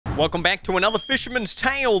Welcome back to another Fisherman's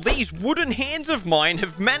Tale. These wooden hands of mine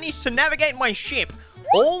have managed to navigate my ship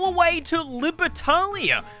all the way to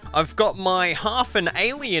Libertalia. I've got my half an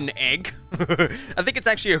alien egg. I think it's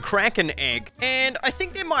actually a kraken egg. And I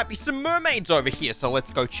think there might be some mermaids over here, so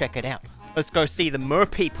let's go check it out. Let's go see the mer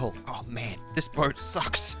people. Oh man, this boat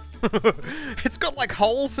sucks. It's got like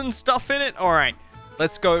holes and stuff in it. All right,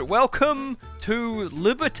 let's go. Welcome to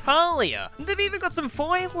Libertalia. They've even got some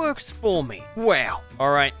fireworks for me. Wow.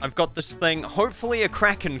 All right, I've got this thing. Hopefully a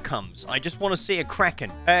kraken comes. I just want to see a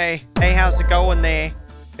kraken. Hey, how's it going there?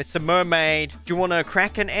 It's a mermaid. Do you want a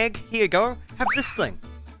kraken egg? Here you go. Have this thing.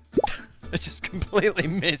 I just completely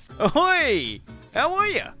missed. Ahoy! How are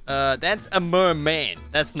you? That's a merman.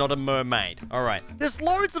 That's not a mermaid. All right. There's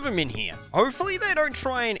loads of them in here. Hopefully they don't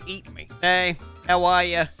try and eat me. Hey, how are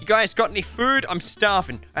you? You guys got any food? I'm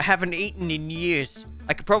starving. I haven't eaten in years.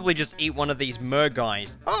 I could probably just eat one of these mer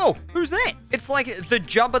guys. Oh, who's that? It's like the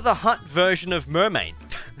Jabba the Hutt version of mermaid.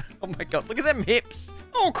 Oh my god, look at them hips.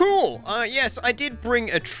 Oh, cool. Yes, I did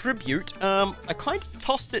bring a tribute. I kind of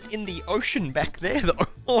tossed it in the ocean back there, though.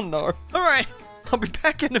 Oh, no. All right. I'll be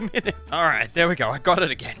back in a minute. All right, there we go. I got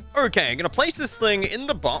it again. Okay, I'm going to place this thing in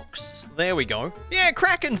the box. There we go. Yeah,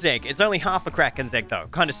 kraken's egg. It's only half a kraken's egg, though.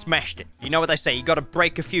 Kind of smashed it. You know what they say? You got to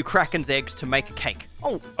break a few kraken's eggs to make a cake.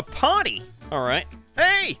 Oh, a party. All right.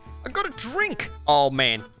 Hey, I got a drink. Oh,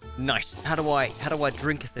 man. Nice. How do I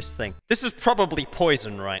drink this thing? This is probably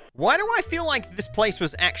poison, right? Why do I feel like this place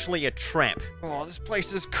was actually a trap? Oh, this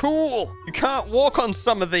place is cool. You can't walk on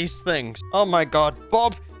some of these things. Oh, my God.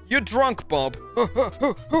 Bob. You're drunk, Bob.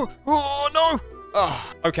 Oh, no.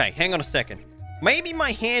 Oh, okay, hang on a second. Maybe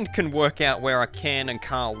my hand can work out where I can and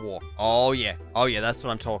can't walk. Oh, yeah. Oh, yeah, that's what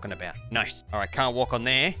I'm talking about. Nice. All right, can't walk on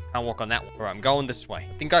there. Can't walk on that one. All right, I'm going this way.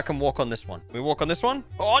 I think I can walk on this one. Can we walk on this one?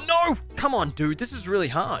 Oh, no. Come on, dude. This is really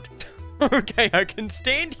hard. Okay, I can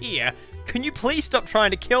stand here. Can you please stop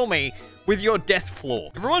trying to kill me with your death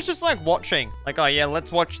floor? Everyone's just like watching. Like, oh, yeah,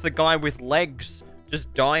 let's watch the guy with legs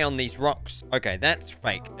just die on these rocks. Okay, that's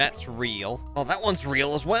fake. That's real. Oh, that one's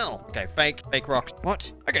real as well. Okay, fake rocks. What?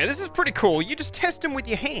 Okay, this is pretty cool. You just test him with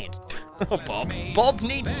your hands. Oh, Bob. Bob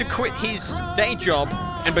needs to quit his day job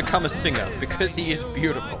and become a singer because he is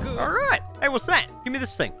beautiful. All right. Hey, what's that? Give me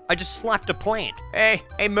this thing. I just slapped a plant. Hey,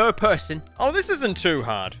 mer person. Oh, this isn't too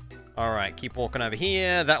hard. All right, keep walking over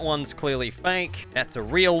here. That one's clearly fake. That's a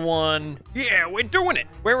real one. Yeah, we're doing it.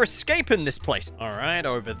 We're escaping this place. All right,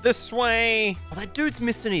 over this way. Oh, that dude's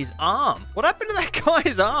missing his arm. What happened to that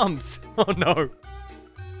guy's arms? Oh, no.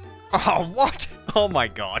 Oh, what? Oh, my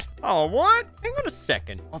God. Oh, what? Hang on a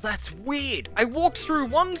second. Oh, that's weird. I walked through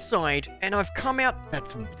one side and I've come out.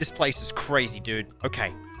 This place is crazy, dude.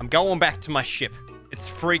 Okay, I'm going back to my ship. It's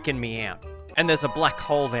freaking me out. And there's a black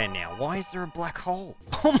hole there now. Why is there a black hole?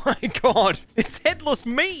 Oh my god. It's headless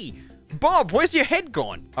me. Bob, where's your head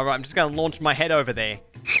gone? All right, I'm just going to launch my head over there.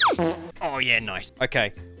 Oh, yeah, nice.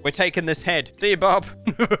 Okay, we're taking this head. See you, Bob.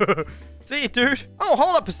 See you, dude. Oh,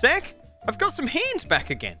 hold up a sec. I've got some hands back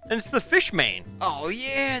again. And it's the Fishman. Oh,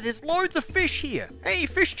 yeah, there's loads of fish here. Hey,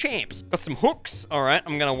 fish champs. Got some hooks. All right,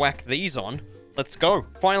 I'm going to whack these on. Let's go.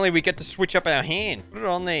 Finally, we get to switch up our hand. Put it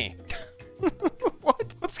on there.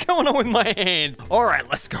 What? What's going on with my hands? All right,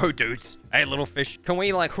 let's go, dudes. Hey, little fish. Can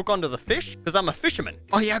we, like, hook onto the fish? Because I'm a fisherman.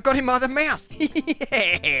 Oh, yeah, I got him by the mouth.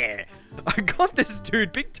 Yeah. I got this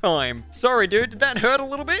dude big time. Sorry, dude. Did that hurt a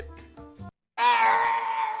little bit?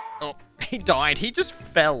 Oh, he died. He just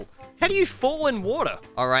fell. How do you fall in water?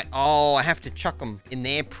 All right. Oh, I have to chuck them in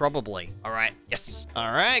there probably. All right. Yes.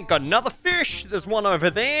 All right. Got another fish. There's one over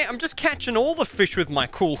there. I'm just catching all the fish with my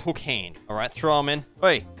cool hook hand. All right. Throw them in.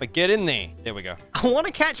 Hey, but get in there. There we go. I want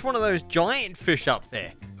to catch one of those giant fish up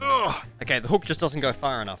there. Ugh. Okay, the hook just doesn't go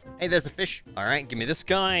far enough. Hey, there's a fish. All right, give me this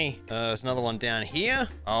guy. There's another one down here.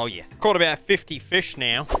 Oh, yeah. Caught about 50 fish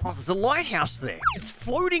now. Oh, there's a lighthouse there. It's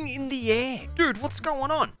floating in the air. Dude, what's going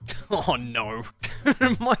on? Oh, no.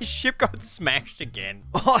 My ship got smashed again.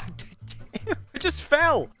 Oh, damn. It just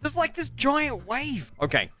fell. There's like this giant wave.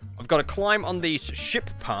 Okay, I've got to climb on these ship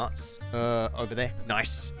parts. Over there.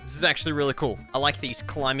 Nice. This is actually really cool. I like these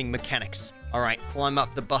climbing mechanics. All right, climb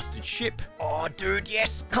up the busted ship. Oh, dude,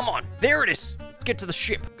 yes. Come on. There it is. Let's get to the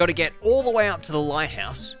ship. Got to get all the way up to the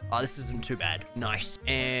lighthouse. Oh, this isn't too bad. Nice.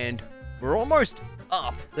 And we're almost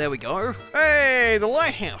up. There we go. Hey, the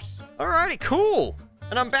lighthouse. All righty, cool.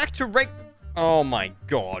 And I'm back to Oh, my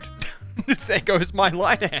God. There goes my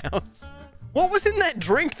lighthouse. What was in that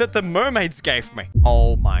drink that the mermaids gave me?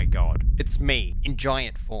 Oh, my God. It's me in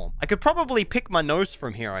giant form. I could probably pick my nose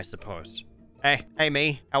from here, I suppose. Hey,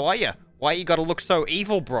 me. How are you? Why you gotta look so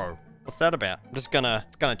evil, bro? What's that about? I'm just gonna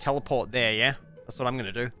teleport there, yeah? That's what I'm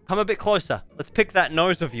gonna do. Come a bit closer. Let's pick that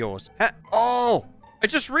nose of yours. Oh! I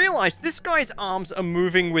just realized this guy's arms are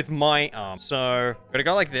moving with my arms. So, gotta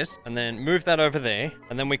go like this, and then move that over there,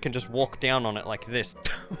 and then we can just walk down on it like this.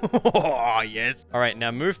 Oh, yes. All right, now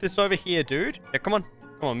move this over here, dude. Yeah, come on.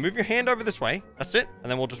 Come on, move your hand over this way. That's it. And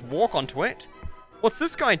then we'll just walk onto it. What's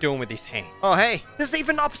this guy doing with his hand? Oh, hey. There's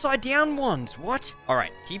even upside down ones. What? All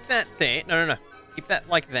right, keep that there. No. Keep that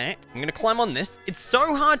like that. I'm gonna climb on this. It's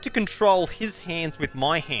so hard to control his hands with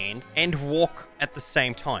my hands and walk at the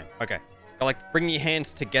same time. Okay. Like, bring your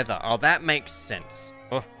hands together. Oh, that makes sense.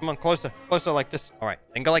 Oh, come on, closer. Closer like this. All right,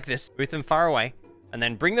 then go like this. Move them far away. And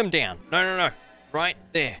then bring them down. No. Right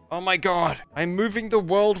there. Oh my god. I'm moving the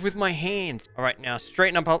world with my hands. All right, now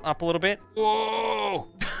straighten up a little bit. Whoa.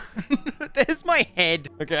 There's my head.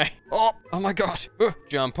 Okay. Oh my god.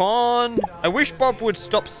 Jump on. I wish Bob would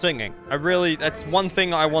stop singing. That's one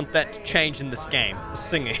thing I want that to change in this game.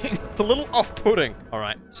 Singing. It's a little off-putting. All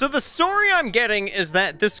right. So the story I'm getting is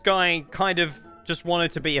that this guy kind of just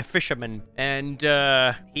wanted to be a fisherman, and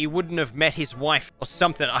he wouldn't have met his wife or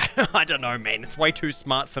something. I don't know, man. It's way too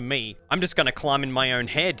smart for me. I'm just gonna climb in my own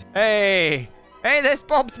head. Hey, there's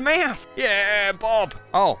Bob's mouth. Yeah, Bob.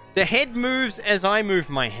 Oh, the head moves as I move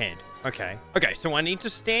my head. Okay, so I need to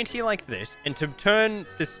stand here like this, and to turn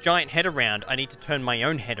this giant head around, I need to turn my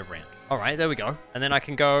own head around. All right, there we go. And then I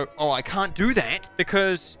can go, oh, I can't do that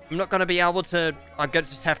because I'm not going to be able to,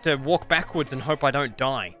 just have to walk backwards and hope I don't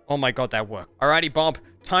die. Oh my god, that worked. Alrighty, Bob,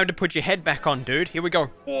 time to put your head back on, dude. Here we go.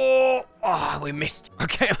 Whoa! Oh, we missed.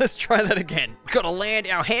 Okay, let's try that again. We got to land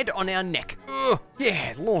our head on our neck.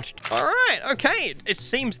 Yeah, launched. All right, okay. It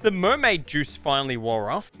seems the mermaid juice finally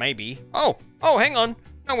wore off. Maybe. Oh, hang on.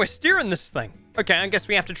 No, we're steering this thing. Okay, I guess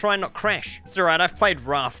we have to try and not crash. It's alright, I've played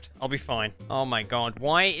Raft. I'll be fine. Oh my god.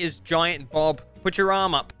 Why is Giant Bob... Put your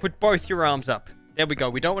arm up. Put both your arms up. There we go.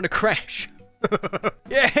 We don't want to crash.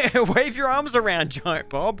 Yeah, wave your arms around, Giant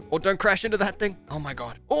Bob. Or don't crash into that thing. Oh my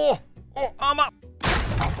god. Oh, arm up.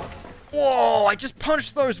 Whoa, I just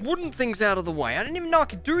punched those wooden things out of the way. I didn't even know I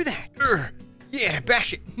could do that. Yeah,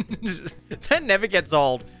 bash it. That never gets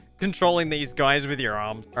old. Controlling these guys with your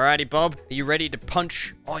arms. Alrighty, Bob. Are you ready to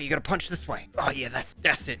punch? Oh, you gotta punch this way. Oh, yeah,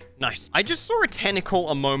 that's it. Nice. I just saw a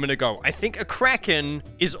tentacle a moment ago. I think a kraken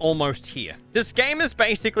is almost here. This game has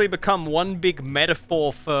basically become one big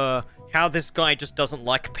metaphor for how this guy just doesn't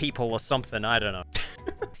like people or something. I don't know.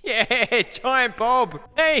 Yeah, Giant Bob.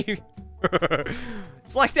 Hey.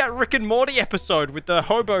 It's like that Rick and Morty episode with the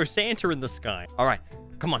hobo Santa in the sky. All right.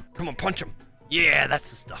 Come on, punch him. Yeah, that's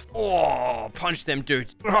the stuff. Oh, punch them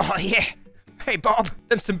dudes. Oh, yeah. Hey, Bob,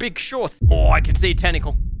 them some big shorts. Oh, I can see a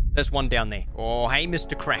tentacle. There's one down there. Oh, hey,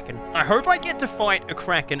 Mr. Kraken. I hope I get to fight a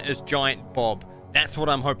Kraken as Giant Bob. That's what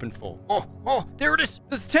I'm hoping for. Oh, there it is.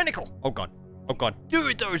 There's a tentacle. Oh, God.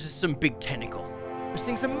 Dude, those are some big tentacles. Those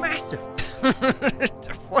things are massive.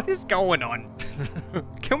 What is going on?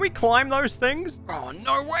 Can we climb those things? Oh,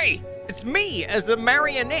 no way. It's me as a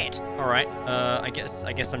marionette. All right. I guess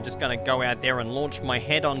I'm just going to go out there and launch my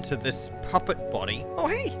head onto this puppet body. Oh,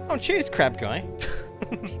 hey. Oh, cheers, crab guy.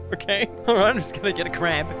 Okay. All right. I'm just going to get a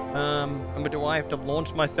crab. Do I have to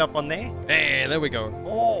launch myself on there? Hey, there we go.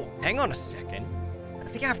 Oh, hang on a second. I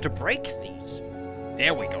think I have to break these.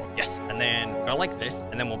 There we go. Yes. And then go like this.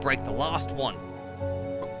 And then we'll break the last one.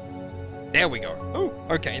 There we go.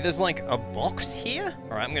 Oh, okay. There's like a box here.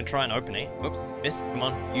 All right, I'm going to try and open it. Whoops, missed. Come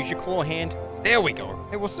on, use your claw hand. There we go.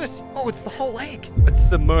 Hey, what's this? Oh, it's the whole egg. It's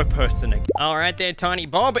the merperson egg. All right there, Tiny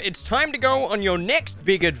Bob. It's time to go on your next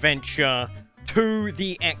big adventure to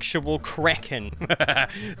the actual Kraken.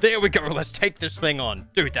 There we go. Let's take this thing on.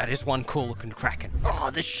 Dude, that is one cool looking Kraken. Oh,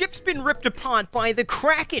 the ship's been ripped apart by the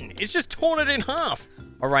Kraken. It's just torn it in half.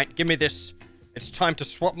 All right, give me this. It's time to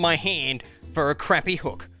swap my hand for a crappy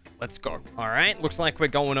hook. Let's go. All right, looks like we're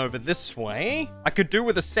going over this way. I could do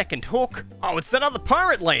with a second hook. Oh, it's that other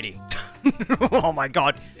pirate lady. Oh my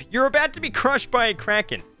god. You're about to be crushed by a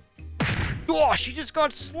Kraken. Oh, she just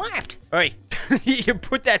got slapped. Hey, you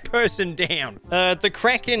put that person down. The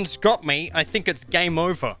Kraken's got me. I think it's game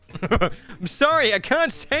over. I'm sorry, I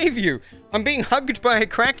can't save you. I'm being hugged by a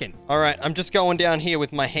Kraken. All right, I'm just going down here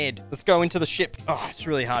with my head. Let's go into the ship. Oh, it's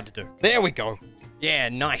really hard to do. There we go. Yeah,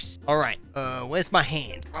 nice. All right, where's my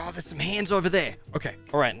hand? Oh, there's some hands over there. Okay,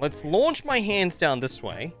 all right, let's launch my hands down this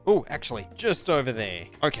way. Oh, actually, just over there.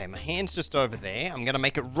 Okay, my hand's just over there. I'm gonna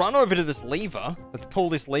make it run over to this lever. Let's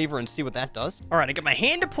pull this lever and see what that does. All right, I got my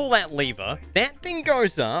hand to pull that lever. That thing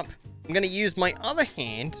goes up. I'm gonna use my other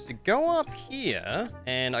hand to go up here,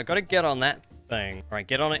 and I gotta get on that thing. All right,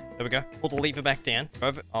 get on it. There we go. Pull the lever back down.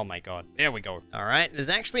 Over. Oh my god. There we go. All right, there's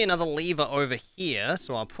actually another lever over here,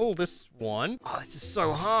 so I'll pull this one. Oh, this is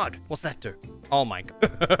so hard. What's that do? Oh my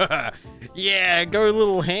god. Yeah, go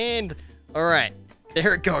little hand. All right,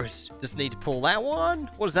 there it goes. Just need to pull that one.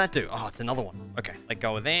 What does that do? Oh, it's another one. Okay, let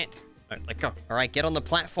go of that. No, let go. All right, get on the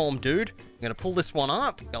platform, dude. I'm gonna pull this one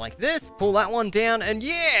up. Go like this. Pull that one down, and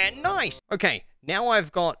yeah, nice. Okay, now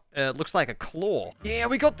I've got, looks like a claw. Yeah,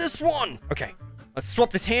 we got this one. Okay, let's swap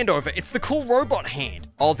this hand over. It's the cool robot hand.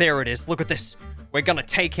 Oh, there it is. Look at this. We're gonna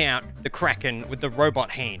take out the Kraken with the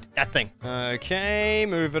robot hand. That thing. Okay,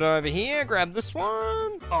 move it over here. Grab this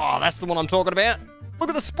one. Oh, that's the one I'm talking about. Look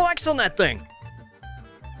at the spikes on that thing.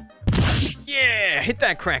 Yeah, hit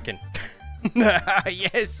that Kraken.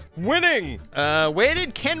 Yes, winning. Where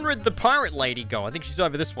did Kenrid the pirate lady go? I think she's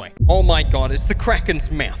over this way. Oh my god, it's the Kraken's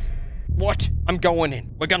mouth. What? I'm going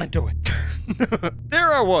in. We're gonna do it.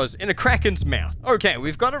 There I was, in a Kraken's mouth. Okay,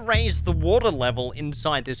 we've got to raise the water level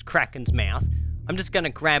inside this Kraken's mouth. I'm just gonna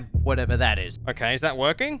grab whatever that is. Okay, is that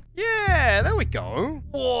working? Yeah, there we go.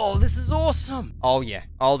 Whoa, this is awesome. Oh, yeah.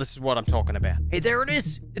 Oh, this is what I'm talking about. Hey, there it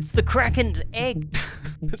is. It's the Kraken egg.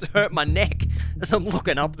 It's hurt my neck as I'm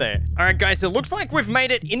looking up there. All right, guys, it looks like we've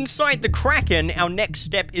made it inside the Kraken. Our next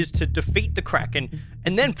step is to defeat the Kraken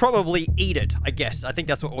and then probably eat it, I guess. I think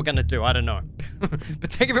that's what we're gonna do. I don't know.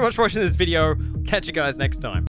 But thank you very much for watching this video. Catch you guys next time.